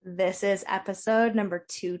This is episode number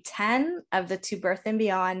 210 of the To Birth and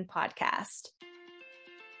Beyond podcast.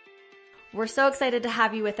 We're so excited to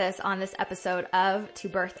have you with us on this episode of To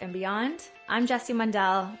Birth and Beyond. I'm Jessie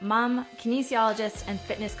Mundell, mom, kinesiologist, and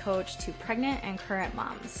fitness coach to pregnant and current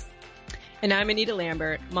moms. And I'm Anita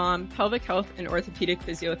Lambert, mom, pelvic health, and orthopedic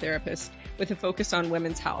physiotherapist with a focus on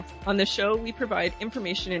women's health. On the show, we provide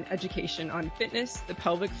information and education on fitness, the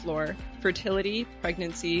pelvic floor, fertility,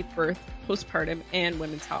 pregnancy, birth, postpartum, and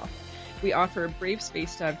women's health. We offer a brave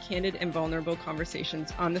space to have candid and vulnerable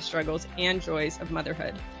conversations on the struggles and joys of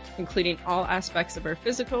motherhood, including all aspects of our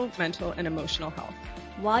physical, mental, and emotional health.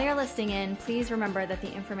 While you're listening in, please remember that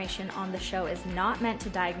the information on the show is not meant to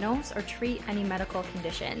diagnose or treat any medical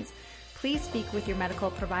conditions. Please speak with your medical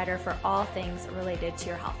provider for all things related to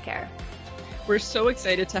your healthcare. We're so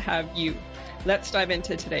excited to have you. Let's dive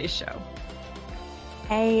into today's show.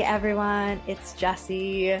 Hey everyone, it's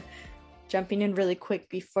Jessie. Jumping in really quick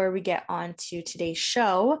before we get on to today's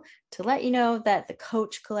show to let you know that the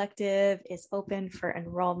Coach Collective is open for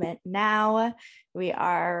enrollment now. We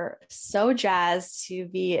are so jazzed to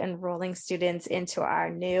be enrolling students into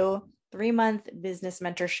our new 3-month business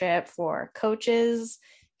mentorship for coaches,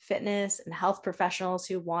 fitness, and health professionals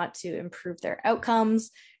who want to improve their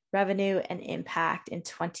outcomes, revenue, and impact in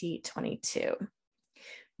 2022.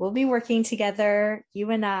 We'll be working together, you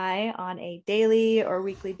and I, on a daily or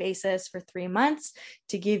weekly basis for 3 months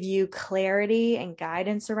to give you clarity and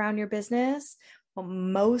guidance around your business. But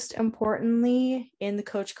most importantly, in the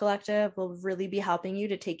Coach Collective, we'll really be helping you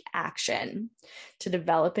to take action to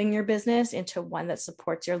developing your business into one that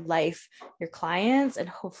supports your life, your clients, and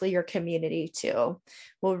hopefully your community too.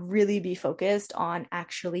 We'll really be focused on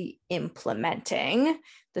actually implementing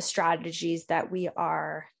the strategies that we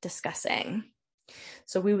are discussing.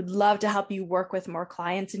 So we would love to help you work with more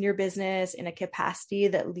clients in your business in a capacity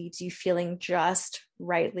that leaves you feeling just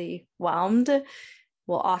rightly whelmed.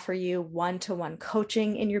 We'll offer you one-to-one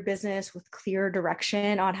coaching in your business with clear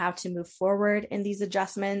direction on how to move forward in these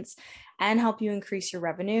adjustments and help you increase your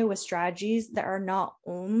revenue with strategies that are not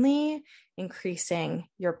only increasing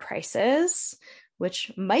your prices,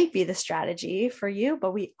 which might be the strategy for you,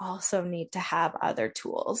 but we also need to have other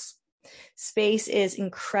tools. Space is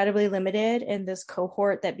incredibly limited in this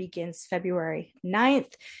cohort that begins February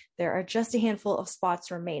 9th. There are just a handful of spots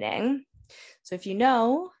remaining. So if you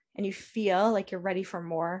know and you feel like you're ready for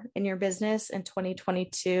more in your business in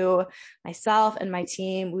 2022, myself and my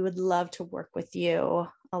team, we would love to work with you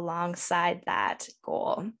alongside that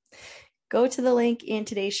goal. Go to the link in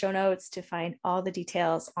today's show notes to find all the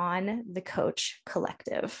details on the Coach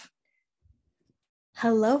Collective.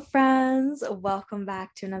 Hello, friends. Welcome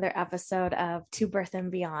back to another episode of To Birth and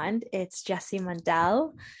Beyond. It's Jessie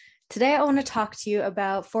Mundell. Today, I want to talk to you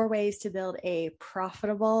about 4 ways to build a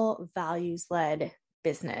profitable, values-led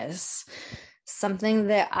business. Something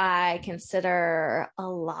that I consider a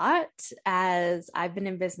lot as I've been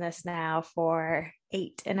in business now for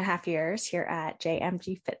 8.5 years here at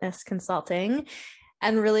JMG Fitness Consulting.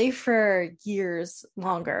 And really for years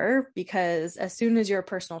longer, because as soon as you're a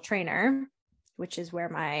personal trainer, which is where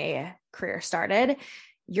my career started,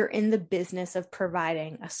 you're in the business of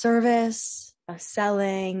providing a service, of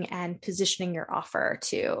selling, and positioning your offer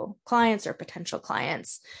to clients or potential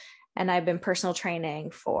clients. And I've been personal training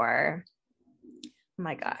for,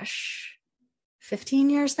 15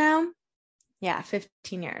 years now? Yeah,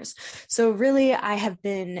 15 years. So really, I have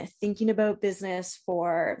been thinking about business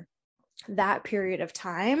for that period of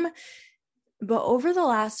time. But over the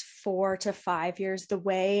last 4 to 5 years, the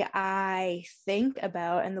way I think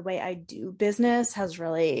about and the way I do business has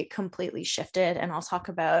really completely shifted. And I'll talk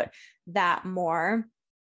about that more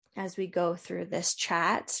as we go through this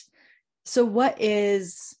chat. So what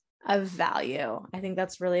is a value? I think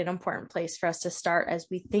that's really an important place for us to start as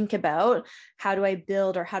we think about how do I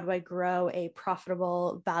build or how do I grow a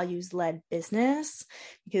profitable, values-led business?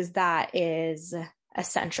 Because that is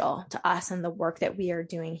essential to us and the work that we are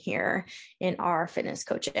doing here in our fitness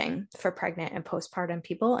coaching for pregnant and postpartum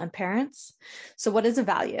people and parents. So what is a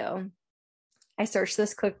value? I searched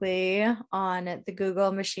this quickly on the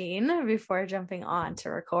Google machine before jumping on to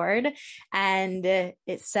record, and it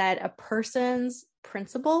said a person's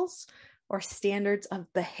principles or standards of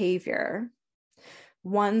behavior,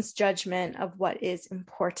 one's judgment of what is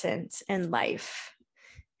important in life.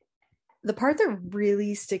 The part that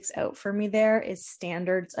really sticks out for me there is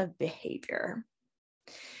standards of behavior.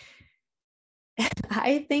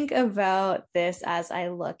 I think about this as I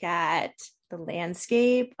look at the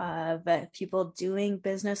landscape of people doing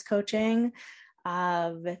business coaching,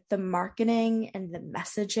 of the marketing and the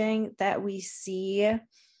messaging that we see,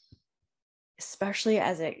 especially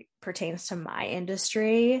as it pertains to my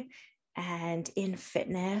industry and in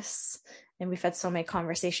fitness. And we've had so many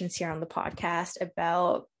conversations here on the podcast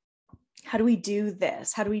about how do we do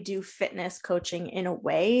this? How do we do fitness coaching in a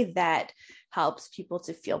way that helps people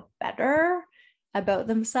to feel better about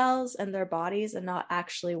themselves and their bodies and not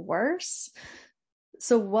actually worse?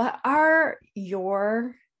 So what are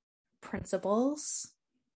your principles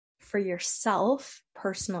for yourself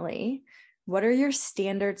personally? What are your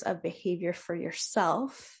standards of behavior for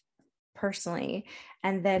yourself personally?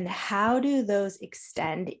 And then how do those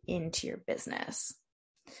extend into your business?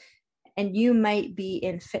 And you might be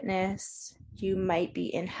in fitness, you might be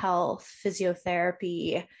in health,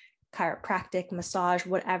 physiotherapy, chiropractic, massage,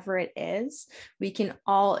 whatever it is. We can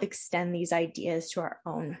all extend these ideas to our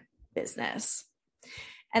own business.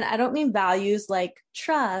 And I don't mean values like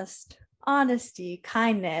trust, honesty,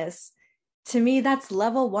 kindness. To me, that's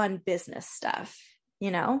level 1 business stuff.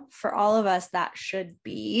 For all of us, that should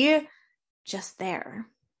be just there.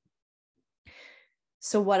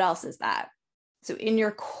 So what else is that? So in your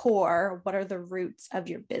core, what are the roots of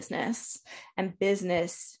your business? And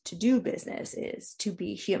to do business is to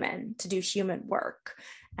be human, to do human work.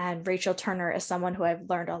 And Rachel Turner is someone who I've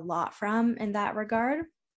learned a lot from in that regard.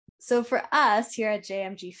 So for us here at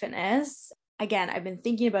JMG Fitness, again, I've been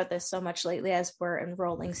thinking about this so much lately as we're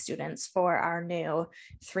enrolling students for our new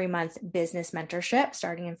 3-month business mentorship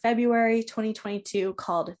starting in February 2022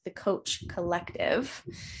 called the Coach Collective.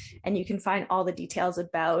 And you can find all the details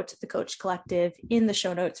about the Coach Collective in the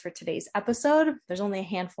show notes for today's episode. There's only a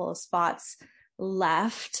handful of spots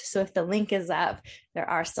left. So if the link is up, there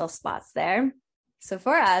are still spots there. So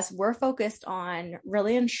for us, we're focused on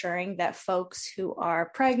really ensuring that folks who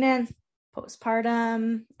are pregnant,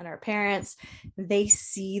 postpartum, and our parents, they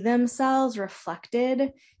see themselves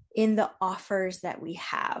reflected in the offers that we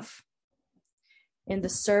have, in the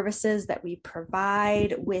services that we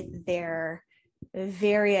provide with their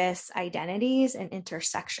various identities and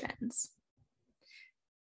intersections.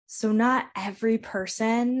 So not every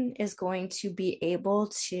person is going to be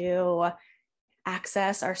able to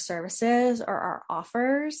access our services or our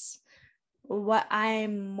offers. What I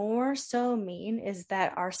more so mean is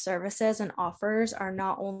that our services and offers are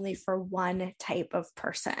not only for one type of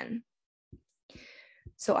person.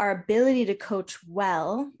 So our ability to coach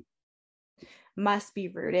well must be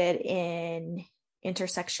rooted in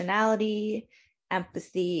intersectionality,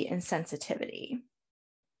 empathy, and sensitivity.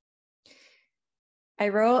 I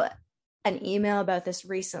wrote an email about this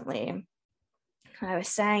recently. I was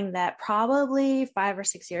saying that probably 5 or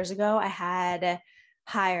 6 years ago, I had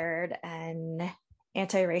hired an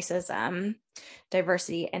anti-racism,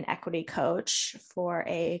 diversity, and equity coach for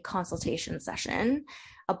a consultation session,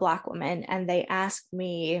 a Black woman, and they asked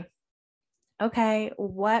me, okay,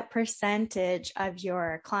 what percentage of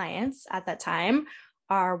your clients at that time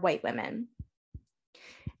are white women?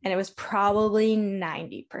 And it was probably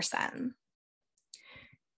 90%.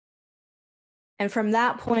 And from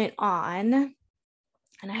that point on,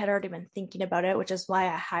 and I had already been thinking about it, which is why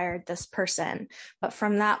I hired this person. But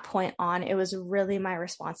from that point on, it was really my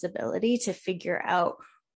responsibility to figure out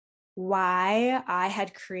why I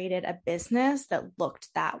had created a business that looked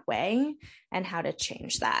that way and how to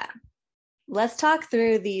change that. Let's talk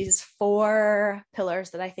through these 4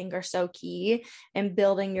 pillars that I think are so key in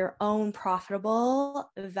building your own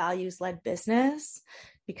profitable, values-led business,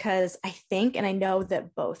 because I think and I know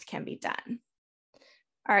that both can be done.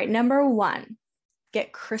 All right, number 1.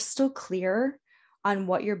 Get crystal clear on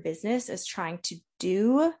what your business is trying to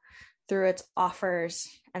do through its offers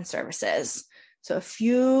and services. So a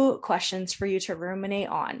few questions for you to ruminate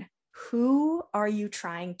on. Who are you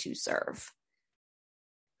trying to serve?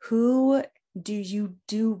 Who do you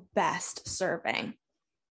do best serving?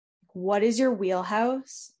 What is your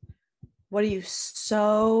wheelhouse? What are you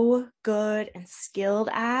so good and skilled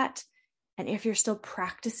at? And if you're still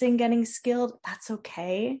practicing getting skilled, that's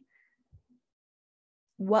okay.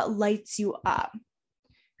 What lights you up?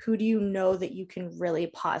 Who do you know that you can really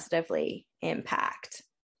positively impact?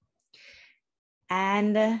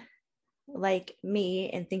 And like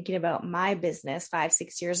me, in thinking about my business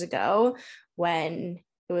 5-6 years ago, when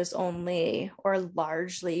it was only or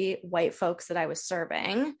largely white folks that I was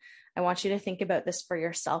serving, I want you to think about this for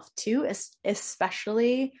yourself too,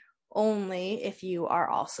 especially only if you are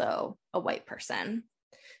also a white person.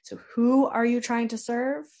 So who are you trying to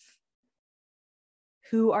serve?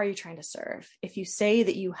 Who are you trying to serve? If you say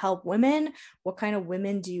that you help women, what kind of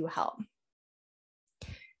women do you help?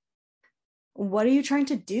 What are you trying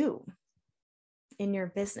to do in your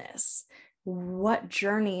business? What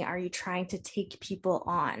journey are you trying to take people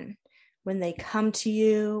on? when they come to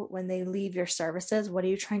you, when they leave your services? What are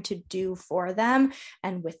you trying to do for them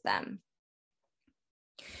and with them?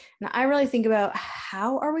 Now, I really think about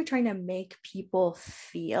how are we trying to make people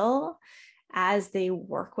feel as they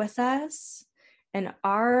work with us? And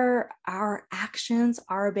are our actions,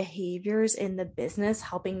 our behaviors in the business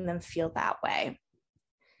helping them feel that way?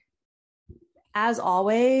 As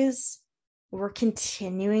always, we're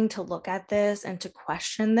continuing to look at this and to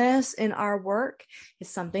question this in our work. Is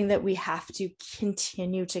something that we have to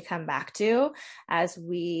continue to come back to as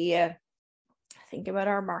we think about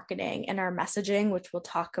our marketing and our messaging, which we'll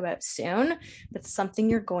talk about soon. But something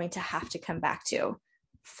you're going to have to come back to.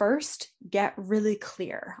 First, get really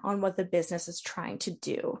clear on what the business is trying to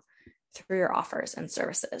do through your offers and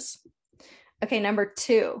services. Okay, number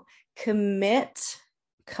 2, commit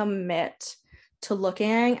to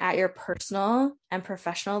looking at your personal and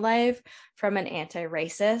professional life from an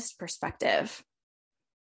anti-racist perspective.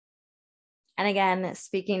 And again,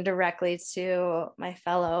 speaking directly to my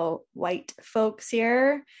fellow white folks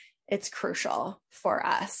here, it's crucial for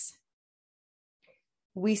us.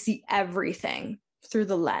 We see everything through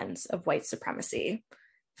the lens of white supremacy.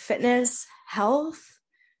 Fitness, health,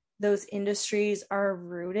 those industries are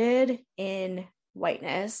rooted in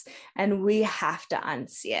whiteness, and we have to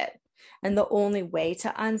unsee it. And the only way to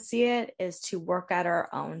unsee it is to work at our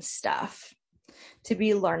own stuff, to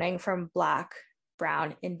be learning from Black,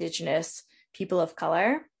 Brown, Indigenous people of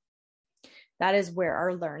color. That is where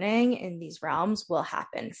our learning in these realms will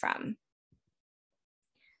happen from.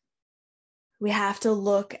 We have to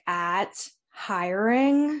look at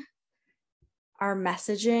hiring, our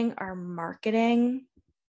messaging, our marketing,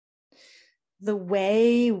 the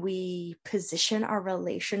way we position our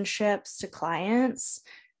relationships to clients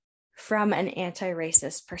from an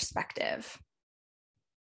anti-racist perspective.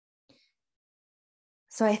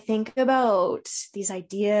 So I think about these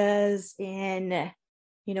ideas in,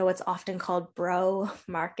 what's often called bro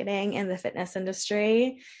marketing in the fitness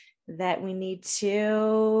industry, that we need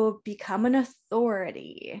to become an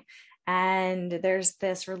authority. And there's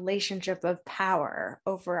this relationship of power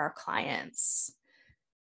over our clients.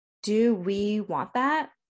 Do we want that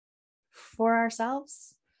for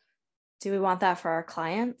ourselves? Do we want that for our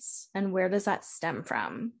clients? And where does that stem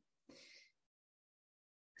from?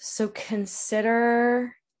 So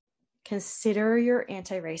consider your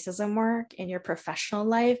anti-racism work in your professional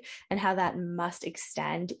life and how that must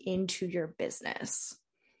extend into your business.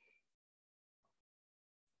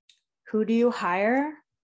 Who do you hire?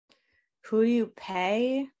 Who do you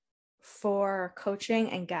pay for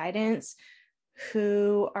coaching and guidance?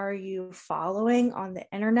 Who are you following on the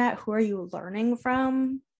internet? Who are you learning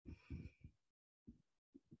from?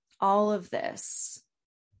 All of this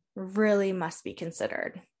really must be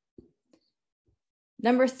considered.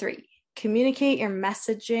 Number 3, communicate your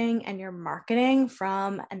messaging and your marketing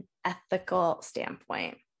from an ethical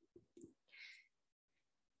standpoint.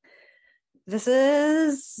 This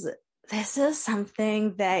is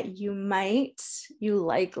something that you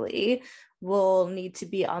likely will need to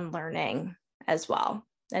be unlearning as well.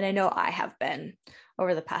 And I know I have been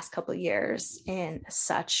over the past couple of years in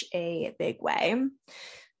such a big way,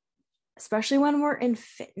 especially when we're in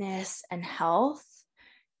fitness and health.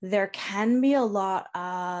 There can be a lot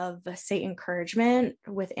of, say, encouragement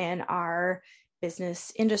within our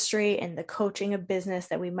business industry and the coaching of business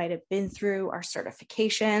that we might have been through, our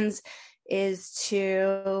certifications, is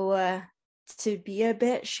to be a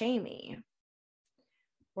bit shamey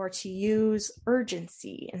or to use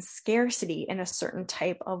urgency and scarcity in a certain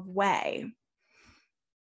type of way,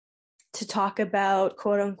 to talk about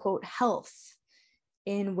quote unquote health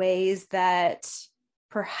in ways that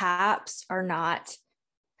perhaps are not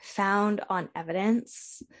found on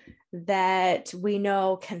evidence, that we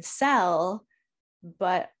know can sell,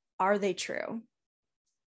 but are they true?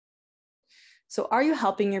 So are you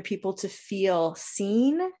helping your people to feel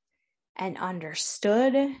seen and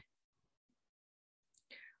understood?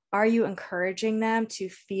 Are you encouraging them to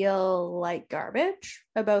feel like garbage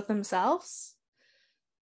about themselves?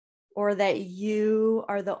 Or that you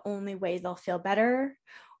are the only way they'll feel better?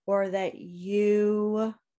 Or that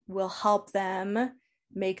you will help them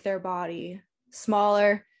make their body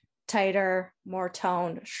smaller, tighter, more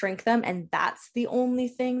toned, shrink them, and that's the only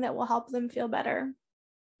thing that will help them feel better?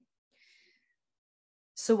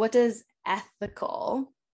 So what does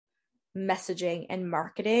ethical messaging and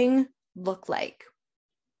marketing look like?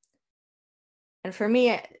 And for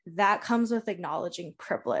me, that comes with acknowledging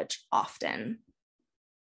privilege often.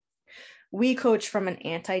 We coach from an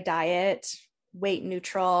anti-diet, weight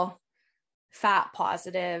neutral, fat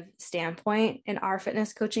positive standpoint in our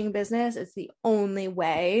fitness coaching business. It's the only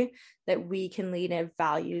way that we can lead a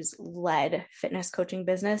values led fitness coaching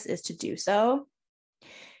business is to do so.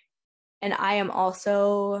 And I am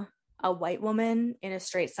also a white woman in a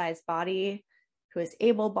straight sized body who is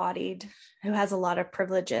able bodied, who has a lot of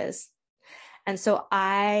privileges. And so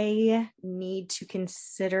I need to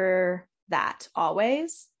consider that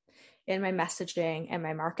always in my messaging and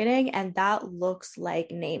my marketing. And that looks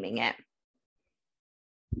like naming it.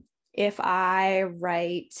 If I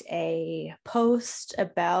write a post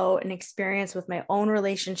about an experience with my own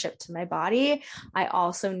relationship to my body, I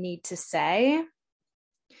also need to say,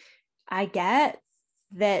 I get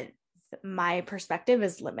that my perspective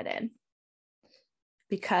is limited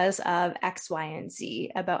because of X, Y, and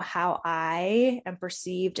Z about how I am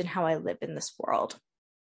perceived and how I live in this world.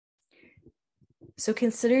 So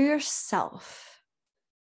consider yourself.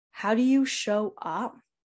 How do you show up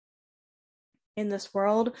in this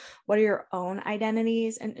world? What are your own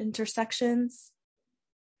identities and intersections?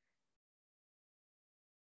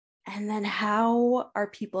 And then how are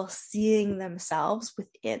people seeing themselves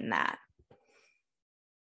within that?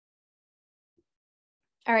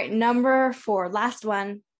 All right, number 4, last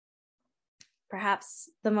one, perhaps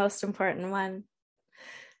the most important one.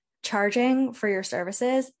 Charging for your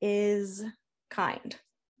services is kind.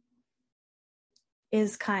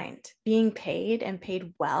 Being paid and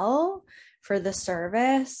paid well for the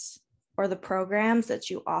service or the programs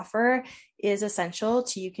that you offer is essential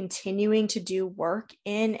to you continuing to do work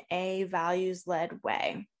in a values-led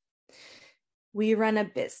way. We run a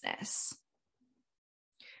business.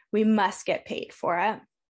 We must get paid for it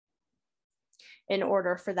in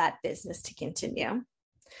order for that business to continue.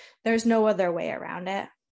 There's no other way around it.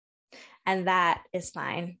 And that is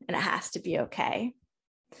fine. And it has to be okay.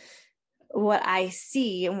 What I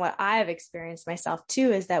see and what I've experienced myself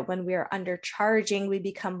too is that when we are undercharging, we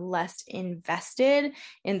become less invested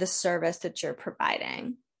in the service that you're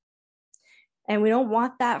providing. And we don't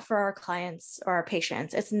want that for our clients or our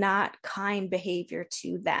patients. It's not kind behavior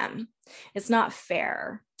to them. It's not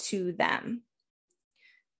fair to them.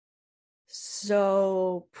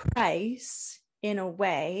 So price in a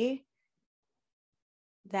way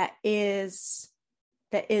that is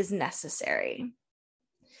necessary.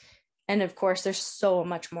 And of course, there's so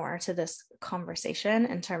much more to this conversation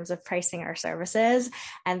in terms of pricing our services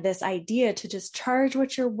and this idea to just charge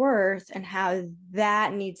what you're worth and how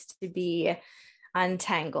that needs to be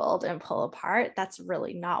untangled and pull apart. That's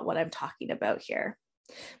really not what I'm talking about here.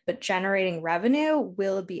 But generating revenue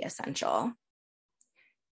will be essential.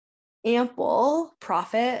 Ample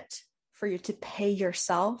profit for you to pay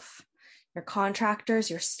yourself, your contractors,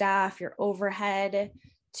 your staff, your overhead,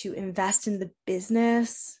 to invest in the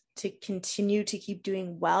business, to continue to keep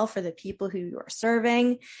doing well for the people who you are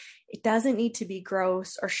serving. It doesn't need to be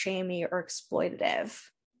gross or shamey or exploitative.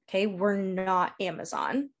 Okay, we're not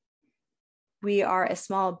Amazon. We are a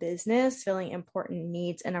small business filling important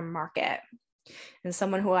needs in a market. And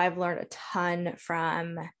someone who I've learned a ton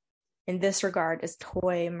from in this regard is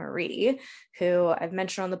Toy Marie, who I've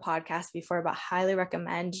mentioned on the podcast before, but highly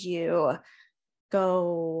recommend you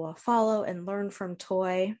go follow and learn from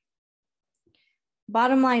Toy.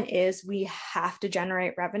 Bottom line is we have to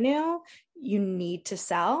generate revenue. You need to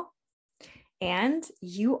sell, and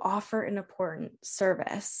you offer an important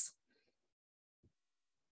service.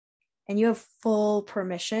 And you have full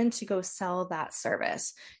permission to go sell that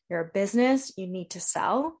service. You're a business, you need to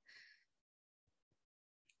sell.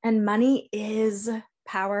 And money is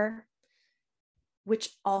power, which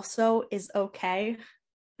also is okay.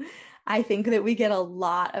 I think that we get a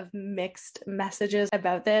lot of mixed messages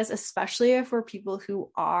about this, especially if we're people who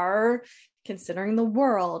are considering the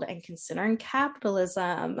world and considering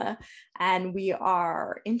capitalism, and we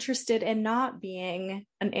are interested in not being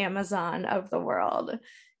an Amazon of the world.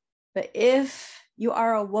 But if you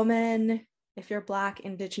are a woman, if you're Black,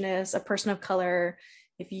 Indigenous, a person of color,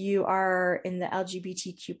 if you are in the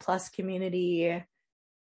LGBTQ plus community,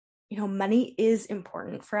 you know, money is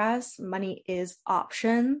important for us. Money is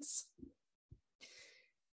options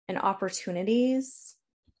and opportunities,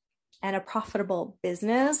 and a profitable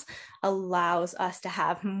business allows us to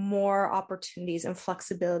have more opportunities and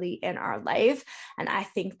flexibility in our life. And I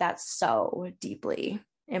think that's so deeply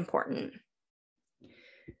important.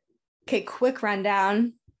 Okay, quick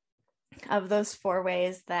rundown of those 4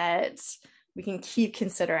 ways that we can keep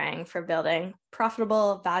considering for building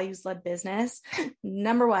profitable, values-led business.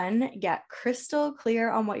 Number 1, get crystal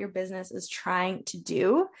clear on what your business is trying to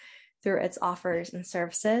do through its offers and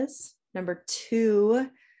services. Number 2,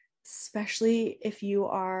 especially if you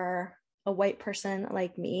are a white person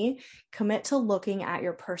like me, commit to looking at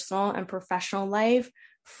your personal and professional life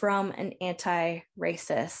from an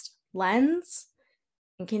anti-racist lens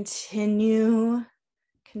and continue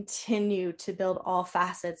to build all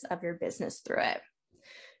facets of your business through it.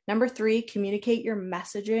 Number 3, communicate your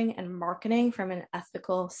messaging and marketing from an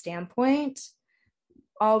ethical standpoint,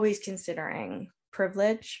 always considering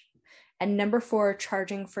privilege. And number 4,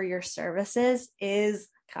 charging for your services is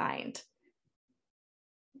kind.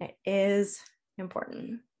 It is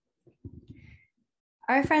important.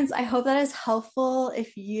 All right, friends, I hope that is helpful.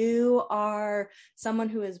 If you are someone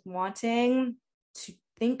who is wanting to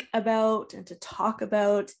think about and to talk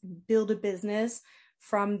about, build a business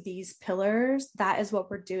from these pillars, that is what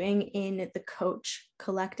we're doing in the Coach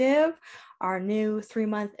Collective, our new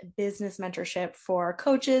 3-month business mentorship for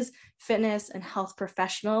coaches, fitness, and health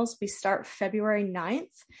professionals. We start February 9th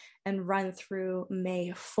and run through May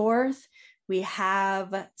 4th. We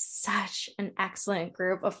have such an excellent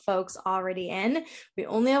group of folks already in. We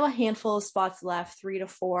only have a handful of spots left, 3 to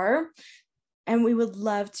 4, and we would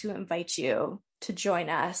love to invite you to join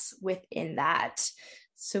us within that.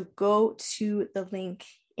 So go to the link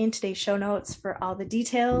in today's show notes for all the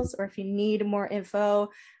details, or if you need more info,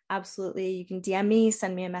 absolutely, you can DM me,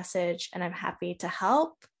 send me a message, and I'm happy to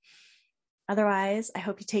help. Otherwise, I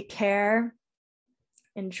hope you take care.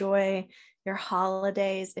 Enjoy your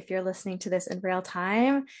holidays if you're listening to this in real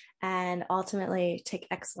time, and ultimately take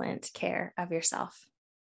excellent care of yourself.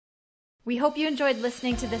 We hope you enjoyed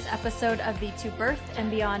listening to this episode of the To Birth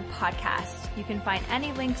and Beyond podcast. You can find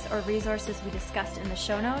any links or resources we discussed in the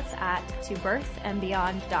show notes at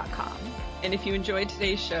tobirthandbeyond.com. And if you enjoyed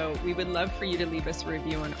today's show, we would love for you to leave us a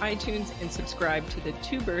review on iTunes and subscribe to the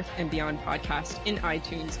To Birth and Beyond podcast in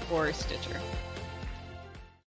iTunes or Stitcher.